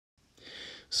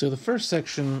So the first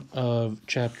section of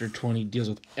chapter 20 deals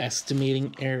with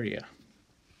estimating area.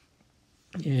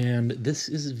 And this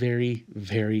is very,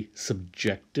 very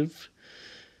subjective,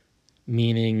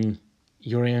 meaning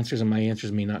your answers and my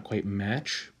answers may not quite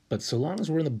match, but so long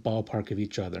as we're in the ballpark of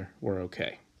each other, we're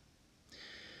okay.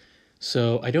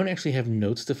 So I don't actually have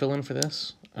notes to fill in for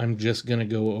this. I'm just going to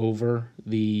go over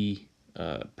the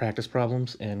practice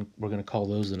problems, and we're going to call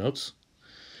those the notes.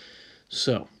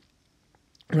 So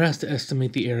we're asked to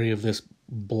estimate the area of this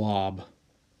blob.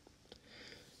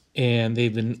 And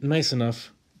they've been nice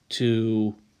enough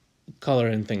to color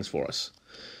in things for us.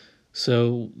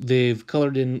 So they've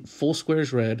colored in full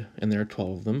squares red, and there are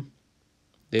 12 of them.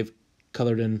 They've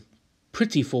colored in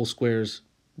pretty full squares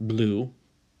blue.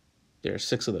 There are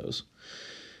 6 of those.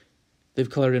 They've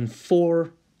colored in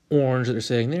 4 orange that are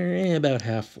saying they're about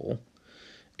half full,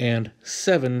 and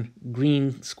 7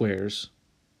 green squares,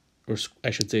 or I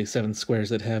should say 7 squares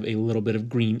that have a little bit of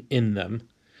green in them,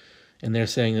 and they're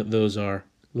saying that those are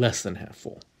less than half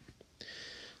full.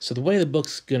 So the way the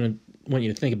book's going to want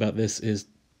you to think about this is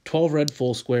 12 red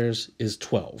full squares is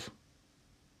 12.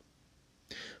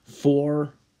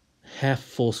 4 half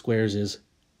full squares is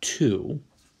 2.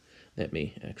 Let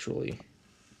me actually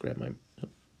grab my,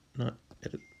 not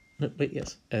edit, no, wait,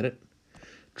 yes, edit,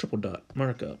 triple dot,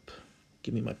 markup,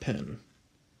 give me my pen.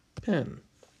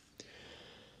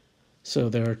 So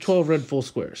there are 12 red full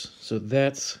squares, so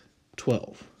that's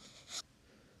 12.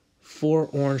 4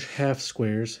 orange half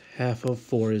squares, half of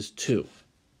 4 is 2.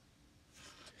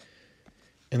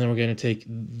 And then we're going to take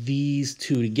these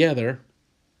 2 together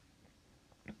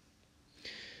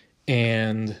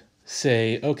and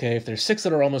say, okay, if there's 6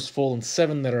 that are almost full and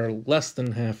 7 that are less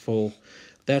than half full,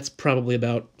 that's probably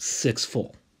about 6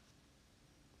 full.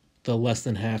 The less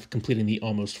than half completing the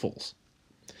almost fulls.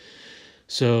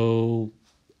 So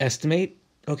estimate,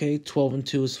 okay, 12 and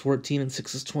 2 is 14 and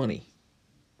 6 is 20.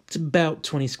 It's about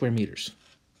 20 square meters.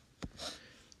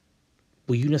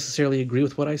 Will you necessarily agree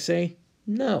with what I say?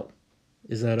 No.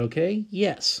 Is that okay?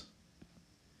 Yes.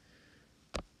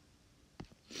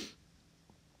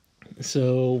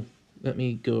 So let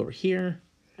me go over here,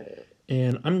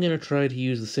 and I'm going to try to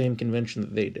use the same convention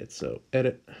that they did. So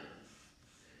edit,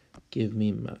 give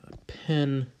me my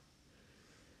pen.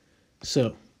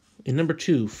 So in number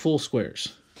 2, full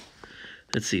squares.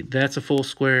 Let's see, that's a full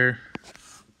square.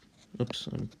 Oops,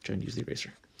 I'm trying to use the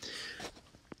eraser.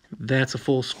 That's a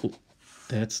full square.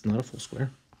 That's not a full square.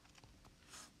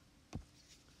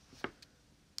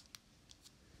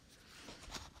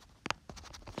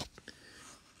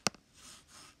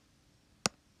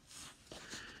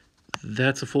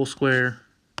 That's a full square.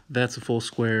 That's a full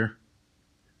square.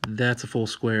 That's a full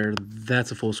square.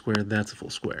 That's a full square. That's a full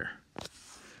square.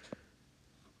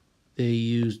 They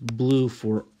used blue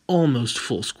for almost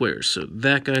full squares. So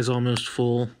that guy's almost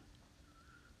full.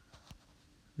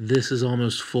 This is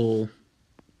almost full.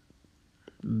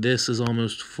 This is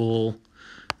almost full.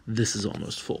 This is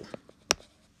almost full.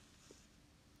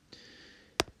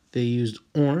 They used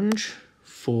orange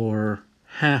for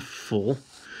half full.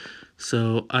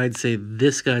 So I'd say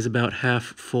this guy's about half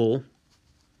full.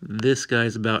 This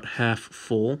guy's about half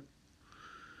full.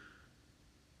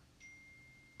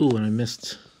 Ooh, and I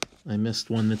missed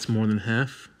one that's more than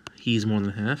half. He's more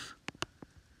than half.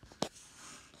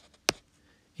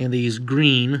 And they use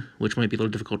green, which might be a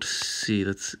little difficult to see.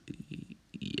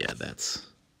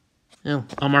 Well,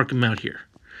 I'll mark them out here.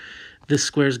 This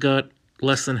square's got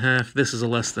less than half. This is a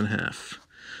less than half.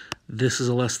 This is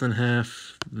a less than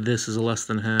half. This is a less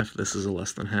than half. This is a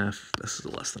less than half. This is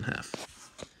a less than half.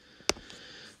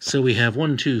 So we have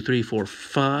 1, 2, 3, 4,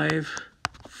 5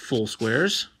 full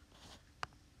squares.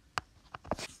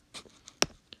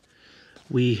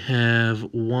 We have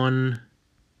 1,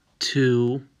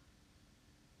 2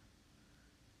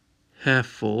 half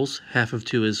fulls. Half of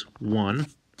 2 is 1.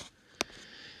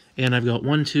 And I've got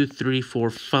 1, 2, 3, 4,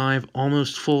 5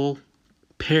 almost full,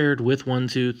 paired with 1,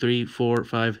 2, 3, 4,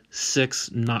 5,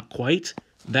 6 not quite.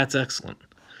 That's excellent.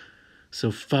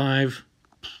 So 5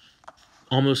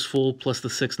 almost full plus the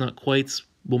 6 not quites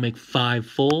will make 5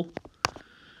 full.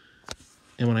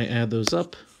 And when I add those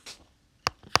up,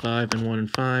 5 and 1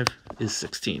 and 5 is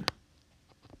 16.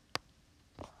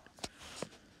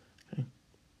 Okay.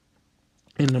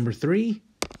 And number 3,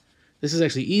 this is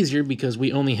actually easier because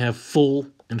we only have full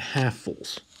and half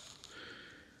fulls.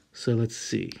 So let's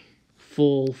see.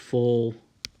 Full, full,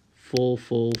 full,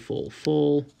 full, full,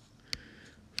 full,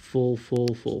 full,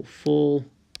 full, full, full,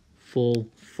 full,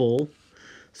 full.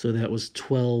 So that was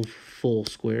 12 full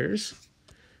squares.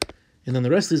 And then the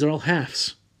rest of these are all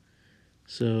halves.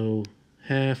 So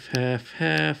half, half,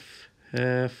 half,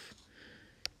 half,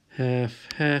 half,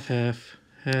 half, half,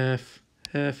 half,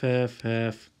 half, half,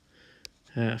 half,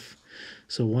 half.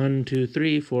 So 1, 2,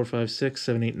 3, 4, 5, 6,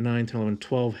 7, 8, 9, 10, 11,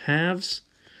 12 halves.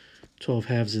 12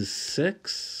 halves is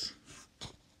 6.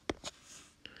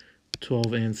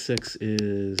 12 and 6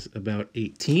 is about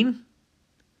 18.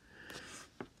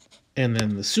 And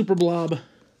then the super blob.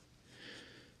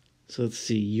 So let's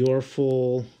see, you're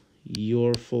full,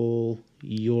 you're full,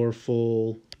 you're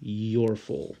full, you're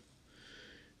full.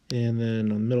 And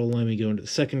then on the middle line, we go into the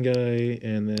second guy,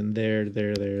 and then there.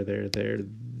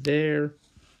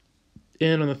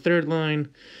 And on the third line,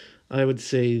 I would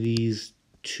say these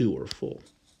two are full.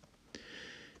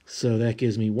 So that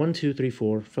gives me 1, 2, 3,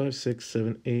 4, 5, 6,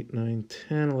 7, 8, 9,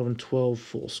 10, 11, 12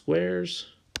 full squares.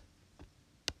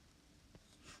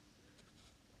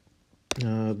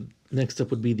 Next up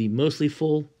would be the mostly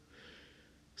full.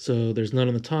 So there's none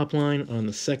on the top line. On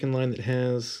the second line that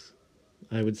has,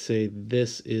 I would say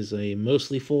this is a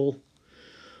mostly full.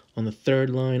 On the third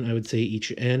line, I would say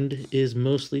each end is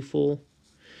mostly full.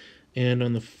 And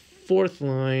on the fourth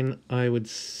line, I would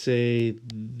say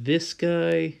this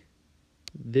guy,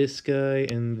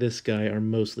 and this guy are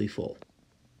mostly full.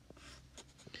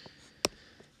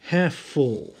 Half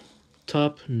full.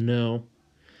 Top, no.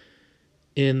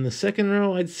 In the second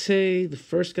row, I'd say the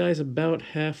first guy's about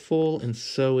half full, and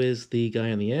so is the guy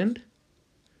on the end.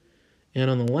 And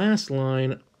on the last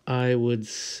line, I would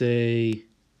say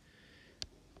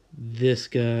this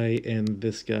guy and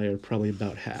this guy are probably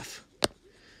about half.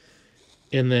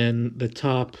 And then the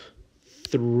top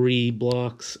 3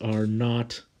 blocks are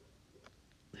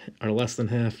less than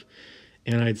half,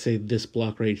 and I'd say this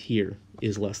block right here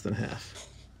is less than half.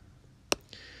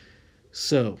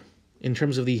 So, in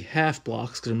terms of the half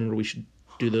blocks, because remember we should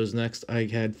do those next, I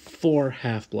had 4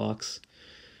 half blocks.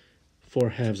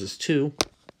 4 halves is 2.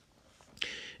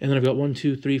 And then I've got 1,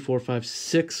 2, 3, 4, 5,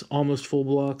 6 almost full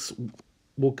blocks.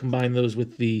 We'll combine those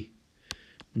with the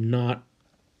not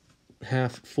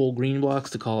half full green blocks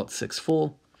to call it 6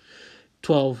 full.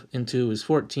 12 and 2 is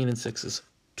 14, and 6 is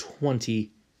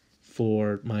 20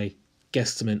 for my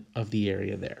guesstimate of the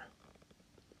area there.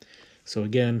 So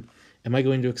again, am I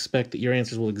going to expect that your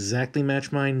answers will exactly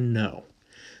match mine? No.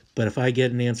 But if I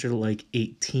get an answer like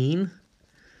 18,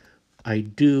 I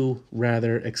do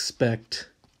rather expect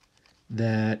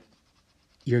that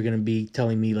you're going to be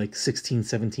telling me like 16,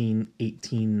 17,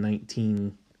 18,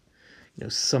 19,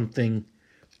 something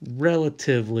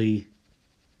relatively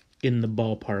in the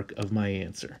ballpark of my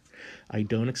answer. I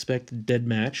don't expect a dead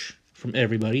match from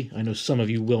everybody. I know some of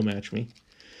you will match me.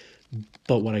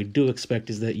 But what I do expect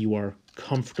is that you are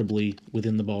comfortably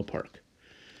within the ballpark.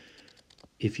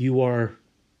 If you are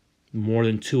more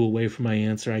than 2 away from my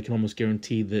answer, I can almost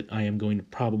guarantee that I am going to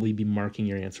probably be marking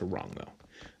your answer wrong, though.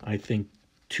 I think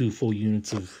 2 full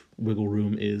units of wiggle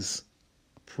room is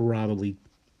probably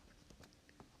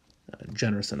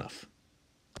generous enough.